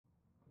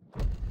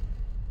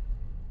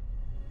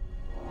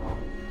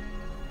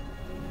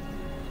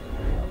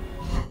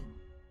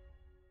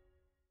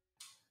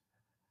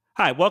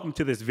Hi, welcome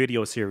to this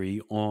video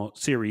series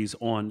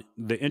on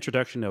the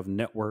introduction of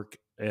network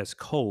as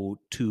code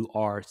to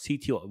our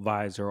CTO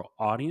advisor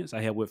audience.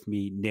 I have with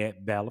me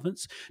Ned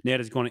Ballavance.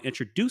 Ned is going to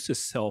introduce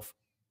himself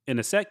in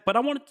a sec, but I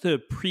wanted to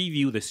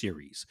preview the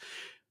series.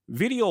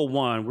 Video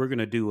one, we're going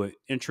to do an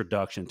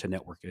introduction to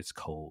network as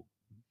code.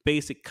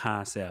 Basic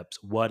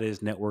concepts. What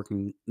is network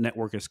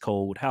as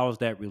code? How is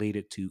that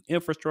related to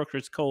infrastructure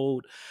as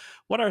code?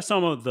 What are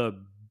some of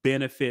the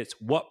benefits?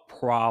 What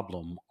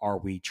problem are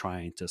we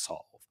trying to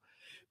solve?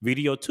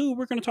 Video two,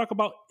 we're going to talk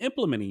about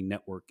implementing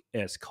network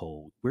as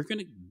code. We're going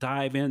to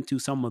dive into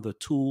some of the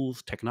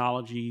tools,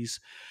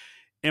 technologies,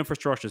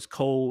 infrastructure as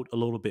code, a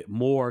little bit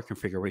more,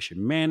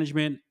 configuration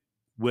management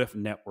with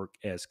network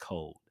as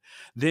code.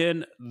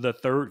 Then the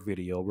third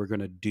video, we're going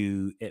to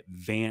do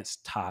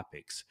advanced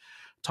topics,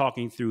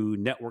 talking through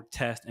network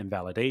test and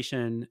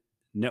validation,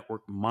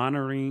 network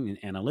monitoring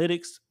and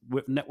analytics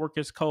with network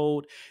as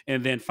code,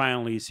 and then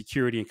finally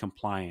security and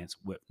compliance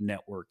with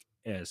network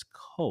as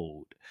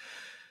code.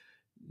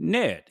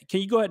 Ned,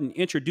 can you go ahead and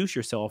introduce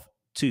yourself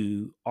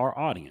to our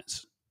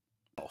audience?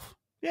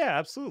 Yeah,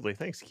 absolutely.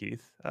 Thanks,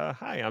 Keith.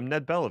 Hi, I'm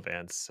Ned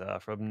Bellavance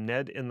from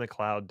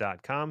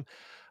nedinthecloud.com.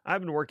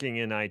 I've been working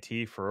in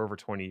IT for over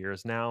 20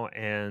 years now,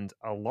 and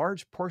a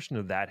large portion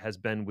of that has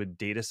been with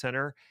data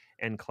center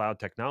and cloud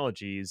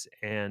technologies.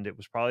 And it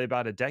was probably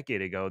about a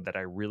decade ago that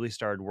I really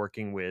started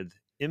working with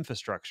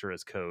infrastructure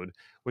as code,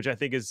 which I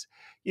think is,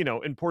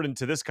 important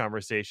to this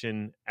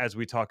conversation as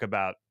we talk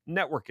about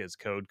network as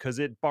code, because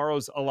it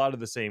borrows a lot of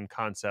the same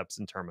concepts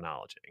and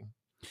terminology.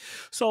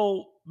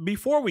 So,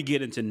 before we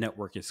get into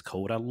network as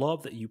code, I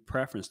love that you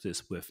preference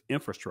this with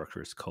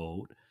infrastructure as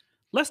code.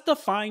 Let's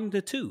define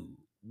the two.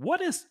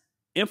 What is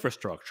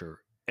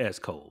infrastructure as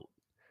code?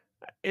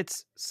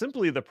 It's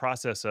simply the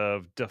process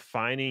of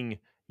defining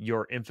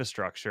your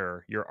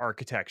infrastructure, your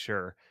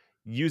architecture,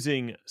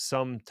 using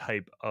some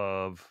type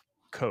of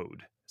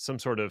code, some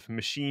sort of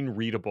machine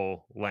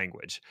readable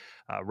language.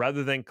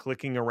 Rather than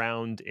clicking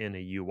around in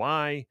a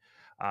UI,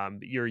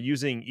 you're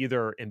using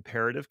either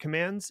imperative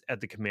commands at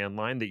the command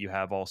line that you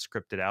have all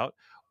scripted out,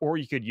 or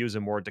you could use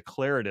a more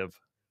declarative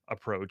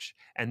approach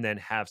and then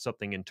have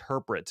something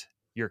interpret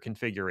your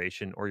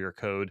configuration or your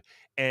code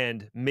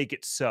and make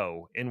it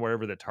so in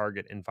whatever the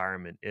target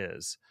environment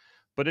is.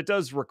 But it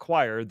does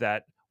require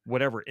that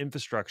whatever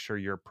infrastructure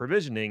you're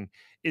provisioning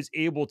is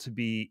able to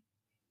be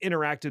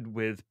interacted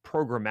with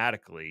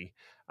programmatically,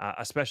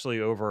 especially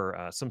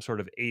over some sort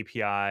of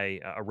API,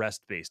 a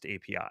REST based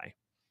API.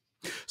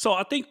 So,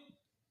 I think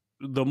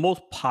the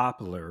most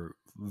popular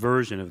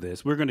version of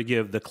this, we're going to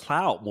give the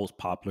cloud most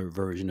popular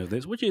version of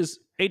this, which is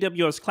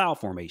AWS Cloud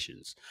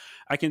Formations.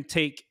 I can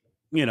take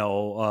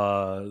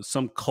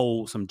some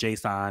code, some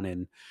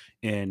JSON,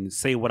 and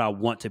say what I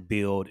want to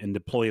build and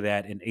deploy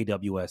that in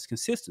AWS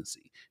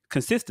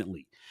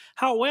consistently.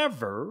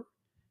 However,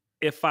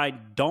 if I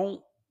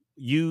don't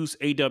use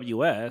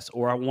AWS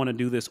or I want to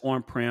do this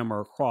on-prem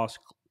or across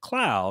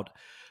cloud,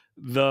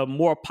 the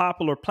more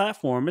popular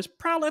platform is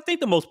probably, I think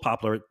the most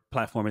popular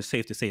platform is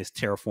safe to say is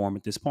Terraform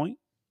at this point.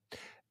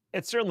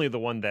 It's certainly the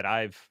one that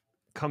I've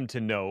come to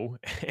know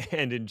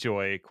and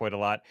enjoy quite a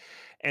lot.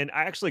 And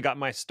I actually got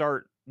my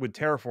start with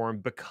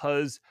Terraform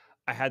because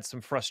I had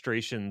some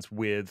frustrations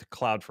with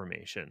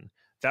CloudFormation.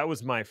 That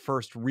was my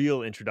first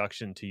real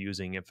introduction to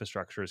using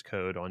infrastructure as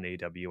code on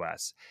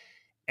AWS.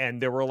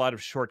 And there were a lot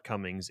of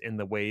shortcomings in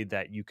the way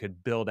that you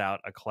could build out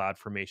a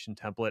CloudFormation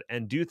template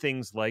and do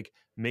things like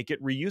make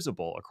it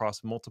reusable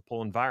across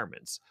multiple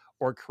environments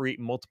or create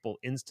multiple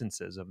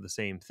instances of the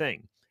same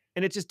thing.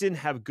 And it just didn't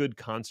have good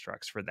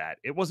constructs for that.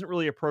 It wasn't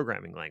really a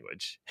programming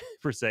language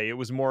per se. It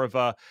was more of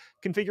a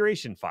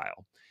configuration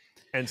file.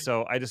 And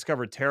so I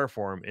discovered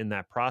Terraform in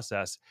that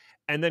process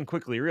and then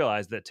quickly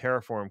realized that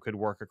Terraform could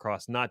work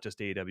across not just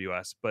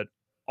AWS, but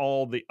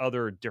all the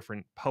other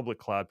different public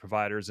cloud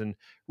providers and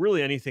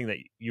really anything that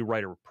you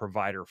write a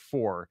provider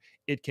for,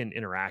 it can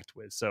interact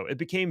with. So it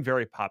became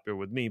very popular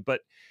with me,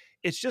 but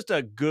it's just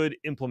a good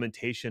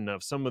implementation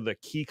of some of the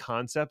key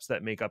concepts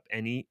that make up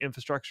any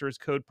infrastructure as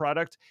code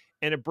product.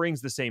 And it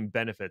brings the same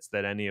benefits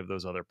that any of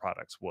those other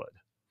products would.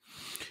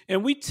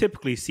 And we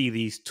typically see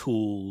these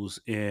tools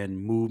in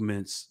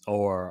movements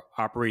or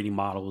operating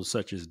models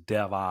such as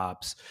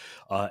DevOps.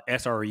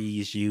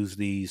 SREs use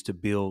these to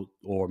build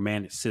or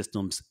manage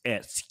systems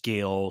at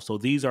scale. So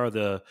these are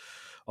the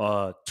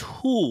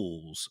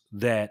tools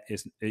that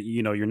is,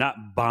 you're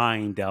not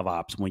buying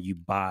DevOps when you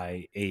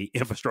buy a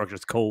infrastructure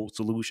as code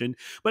solution,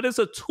 but it's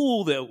a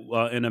tool that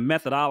and a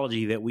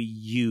methodology that we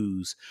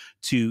use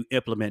to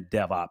implement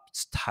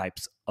DevOps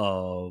types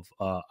of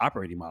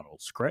operating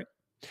models, correct?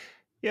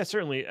 Yeah,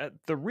 certainly.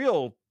 The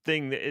real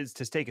thing that is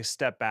to take a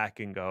step back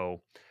and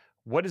go,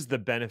 what is the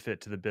benefit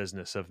to the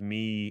business of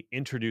me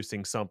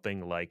introducing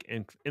something like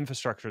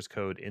infrastructure as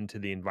code into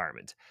the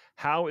environment?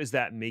 How is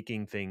that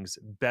making things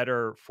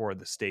better for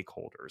the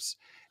stakeholders?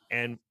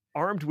 And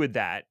armed with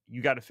that,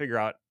 you got to figure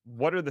out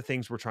what are the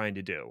things we're trying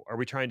to do? Are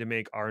we trying to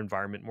make our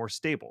environment more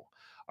stable?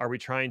 Are we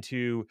trying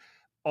to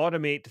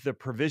automate the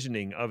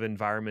provisioning of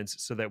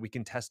environments so that we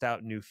can test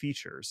out new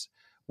features?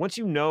 once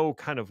you know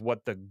kind of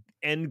what the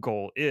end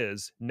goal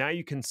is, now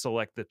you can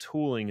select the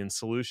tooling and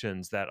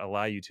solutions that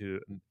allow you to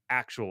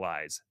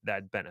actualize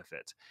that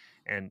benefit.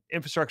 And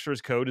infrastructure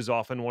as code is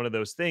often one of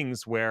those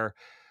things where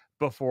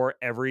before,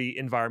 every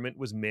environment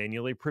was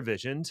manually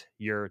provisioned.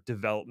 Your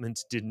development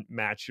didn't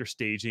match your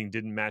staging,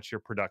 didn't match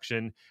your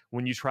production.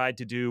 When you tried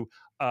to do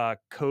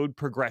code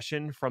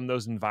progression from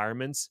those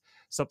environments,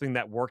 something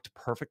that worked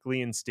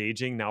perfectly in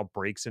staging now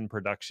breaks in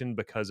production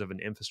because of an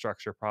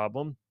infrastructure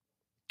problem.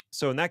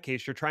 So in that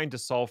case, you're trying to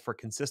solve for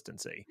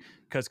consistency,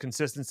 because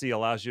consistency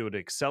allows you to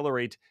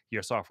accelerate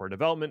your software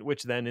development,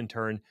 which then in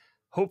turn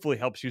hopefully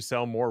helps you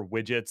sell more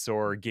widgets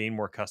or gain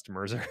more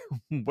customers or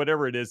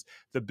whatever it is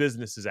the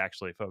business is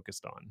actually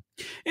focused on.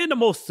 And the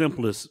most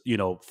simplest,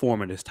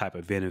 form of this type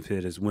of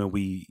benefit is when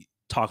we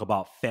talk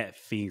about fat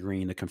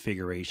fingering the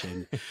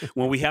configuration.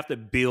 When we have to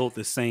build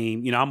the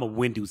same, I'm a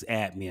Windows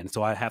admin,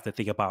 so I have to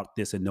think about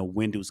this in the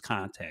Windows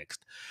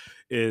context.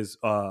 Is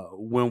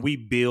when we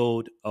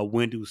build a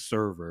Windows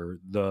server,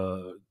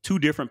 the two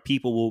different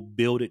people will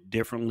build it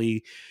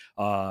differently.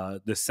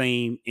 The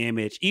same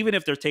image, even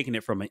if they're taking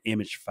it from an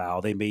image file,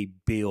 they may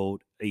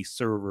build a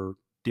server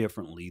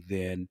differently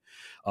than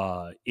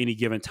any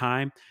given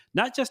time.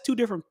 Not just two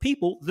different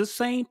people, the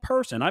same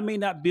person. I may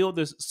not build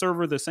this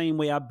server the same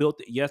way I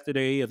built it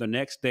yesterday or the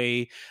next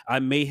day. I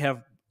may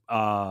have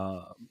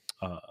uh,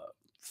 uh,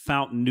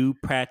 found new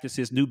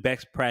practices, new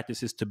best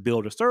practices to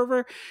build a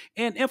server.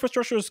 And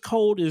infrastructure as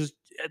code is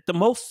the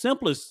most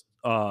simplest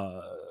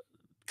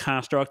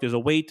construct, is a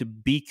way to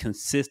be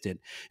consistent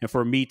and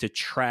for me to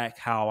track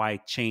how I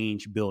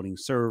change building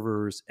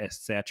servers,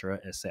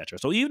 etc., etc.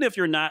 So even if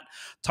you're not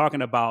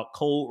talking about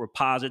code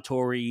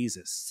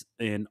repositories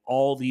and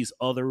all these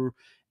other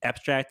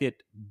abstracted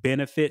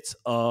benefits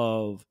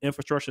of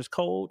infrastructure as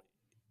code,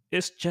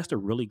 it's just a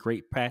really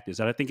great practice.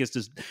 And I think it's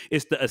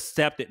the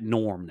accepted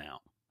norm now.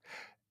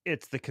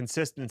 It's the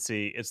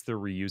consistency, it's the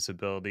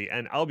reusability.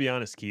 And I'll be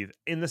honest, Keith,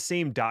 in the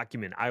same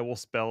document, I will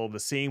spell the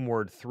same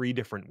word three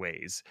different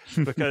ways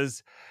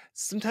because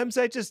sometimes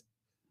I just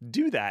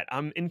do that.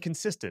 I'm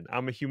inconsistent.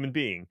 I'm a human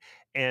being.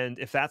 And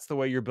if that's the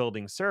way you're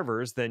building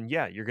servers, then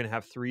yeah, you're going to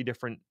have three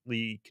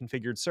differently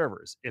configured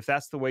servers. If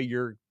that's the way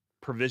you're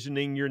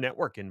provisioning your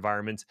network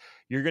environment,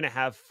 you're going to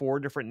have four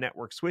different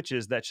network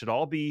switches that should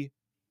all be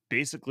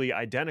basically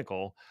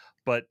identical,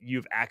 but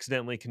you've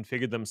accidentally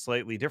configured them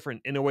slightly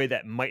different in a way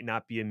that might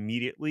not be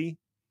immediately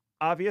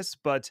obvious,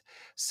 but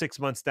 6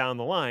 months down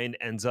the line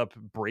ends up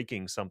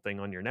breaking something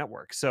on your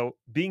network. So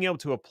being able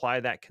to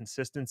apply that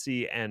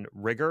consistency and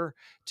rigor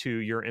to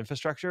your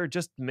infrastructure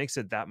just makes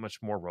it that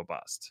much more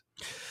robust.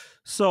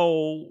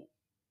 So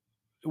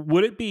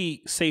would it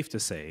be safe to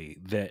say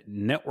that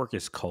network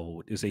as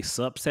code is a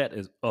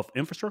subset of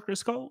infrastructure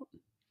as code?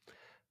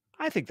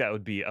 I think that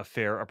would be a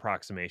fair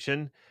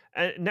approximation.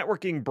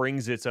 Networking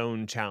brings its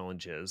own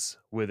challenges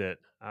with it,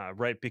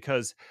 right?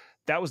 Because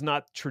that was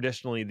not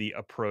traditionally the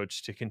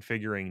approach to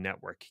configuring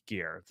network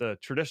gear. The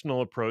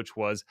traditional approach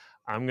was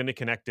I'm going to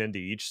connect into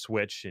each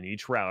switch and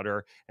each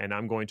router, and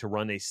I'm going to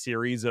run a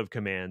series of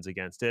commands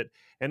against it.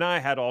 And I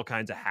had all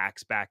kinds of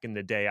hacks back in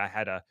the day. I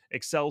had a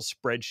Excel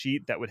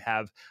spreadsheet that would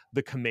have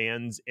the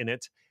commands in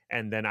it,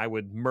 and then I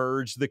would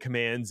merge the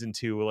commands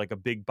into like a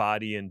big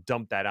body and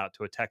dump that out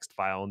to a text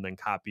file and then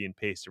copy and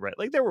paste it, right?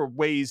 Like there were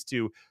ways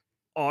to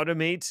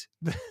automate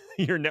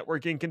your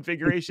networking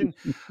configuration,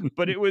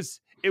 but it was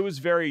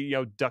very,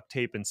 duct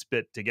tape and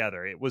spit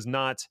together. It was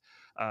not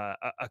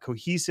a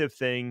cohesive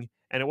thing,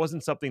 and it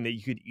wasn't something that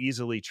you could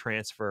easily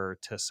transfer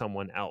to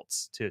someone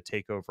else to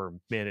take over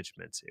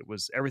management.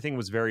 Everything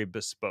was very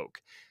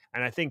bespoke.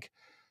 And I think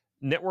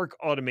network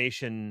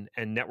automation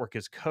and network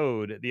as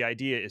code, the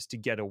idea is to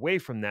get away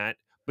from that,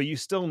 but you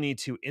still need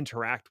to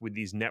interact with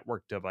these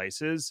network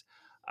devices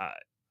uh,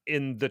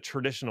 in the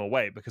traditional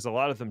way, because a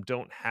lot of them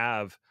don't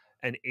have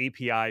an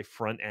API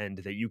front end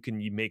that you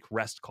make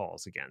REST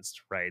calls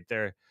against, right?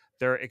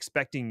 They're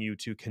expecting you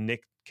to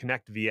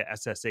connect via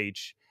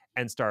SSH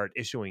and start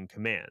issuing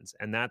commands,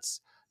 and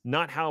that's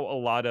not how a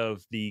lot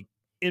of the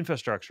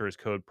infrastructure as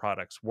code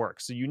products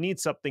work. So you need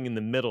something in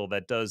the middle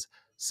that does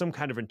some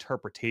kind of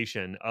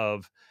interpretation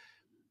of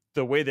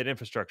the way that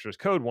infrastructure as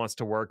code wants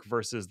to work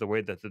versus the way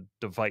that the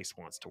device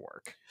wants to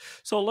work.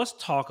 So let's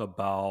talk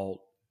about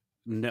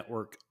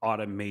network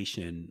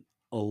automation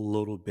a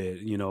little bit.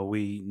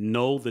 We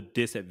know the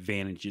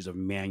disadvantages of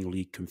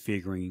manually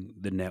configuring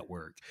the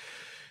network.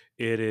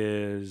 It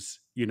is,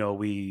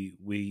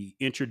 we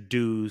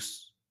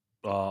introduce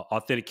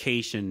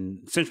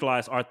authentication,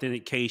 centralized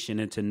authentication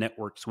into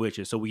network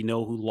switches, so we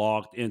know who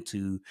logged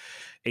into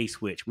a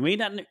switch. We may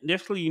not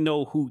necessarily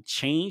know who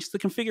changed the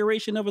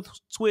configuration of a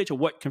switch or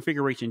what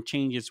configuration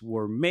changes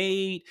were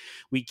made.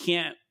 We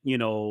can't,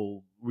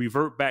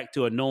 revert back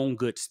to a known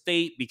good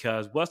state,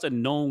 because what's a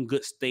known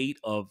good state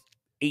of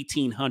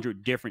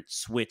 1,800 different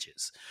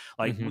switches?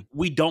 Like Mhm.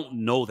 we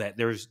don't know that.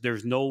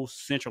 There's no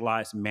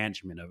centralized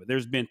management of it.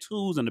 There's been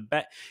tools in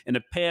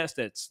the past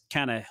that's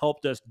kind of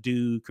helped us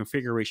do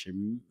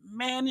configuration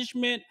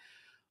management,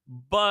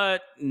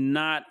 but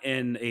not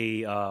in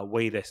a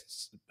way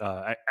that's,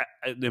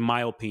 in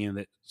my opinion,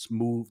 that's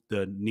moved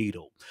the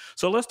needle.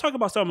 So let's talk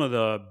about some of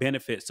the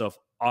benefits of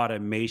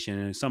automation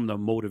and some of the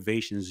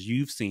motivations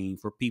you've seen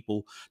for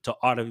people to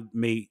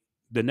automate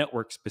the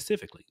network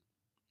specifically.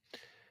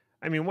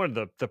 I mean, one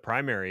of the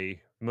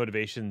primary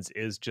motivations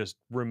is just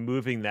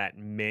removing that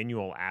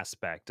manual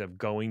aspect of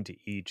going to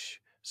each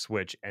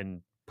switch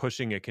and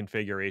pushing a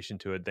configuration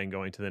to it, then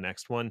going to the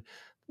next one.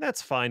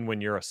 That's fine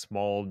when you're a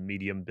small,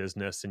 medium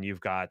business and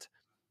you've got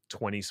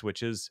 20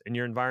 switches in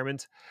your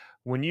environment.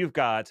 When you've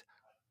got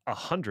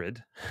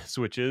 100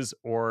 switches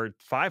or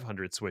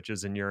 500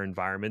 switches in your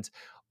environment,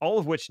 all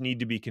of which need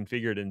to be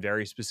configured in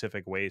very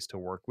specific ways to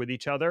work with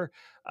each other,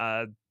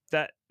 uh,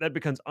 that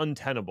becomes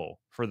untenable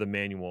for the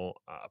manual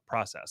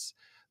process.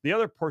 The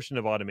other portion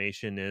of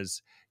automation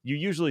is you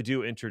usually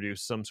do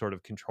introduce some sort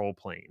of control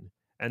plane,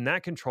 and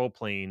that control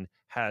plane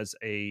has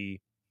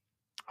a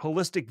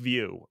holistic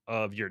view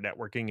of your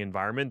networking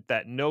environment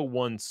that no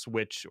one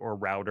switch or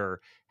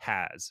router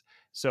has.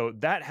 So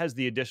that has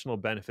the additional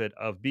benefit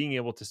of being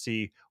able to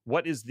see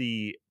what is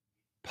the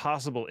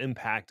possible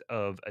impact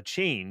of a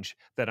change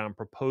that I'm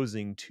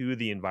proposing to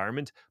the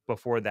environment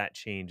before that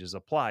change is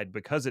applied,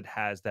 because it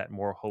has that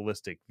more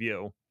holistic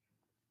view.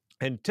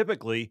 And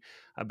typically,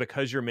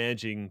 because you're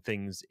managing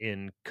things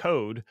in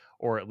code,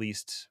 or at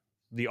least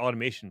the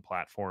automation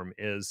platform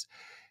is,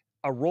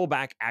 a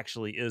rollback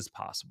actually is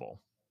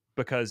possible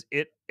because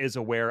it is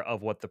aware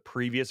of what the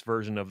previous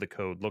version of the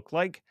code looked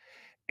like,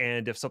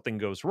 and if something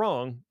goes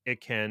wrong, it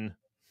can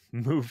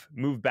move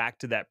back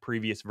to that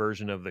previous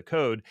version of the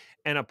code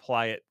and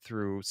apply it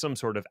through some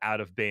sort of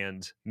out of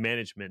band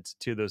management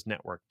to those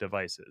network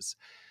devices.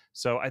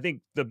 So I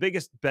think the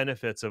biggest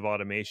benefits of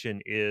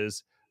automation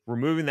is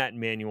removing that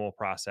manual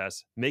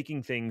process,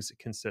 making things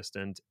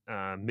consistent,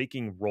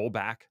 making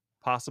rollback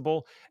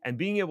possible, and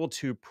being able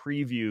to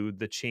preview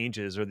the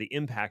changes or the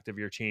impact of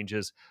your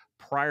changes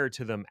prior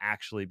to them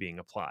actually being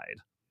applied.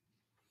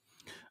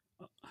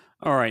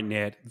 All right,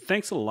 Ned.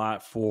 Thanks a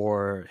lot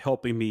for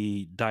helping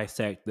me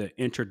dissect the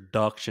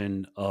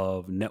introduction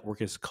of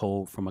network as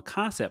code from a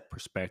concept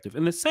perspective.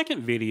 In the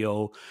second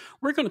video,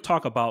 we're going to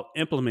talk about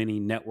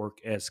implementing network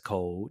as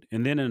code.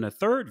 And then in the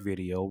third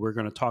video, we're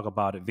going to talk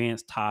about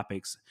advanced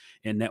topics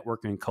in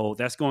networking code.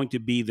 That's going to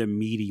be the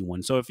meaty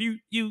one. So if you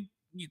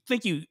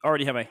think you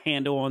already have a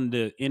handle on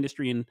the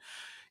industry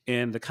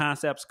and the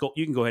concepts,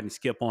 you can go ahead and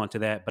skip on to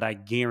that. But I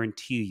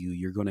guarantee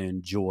you're going to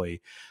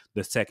enjoy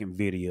the second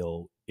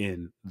video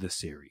in the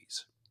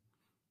series.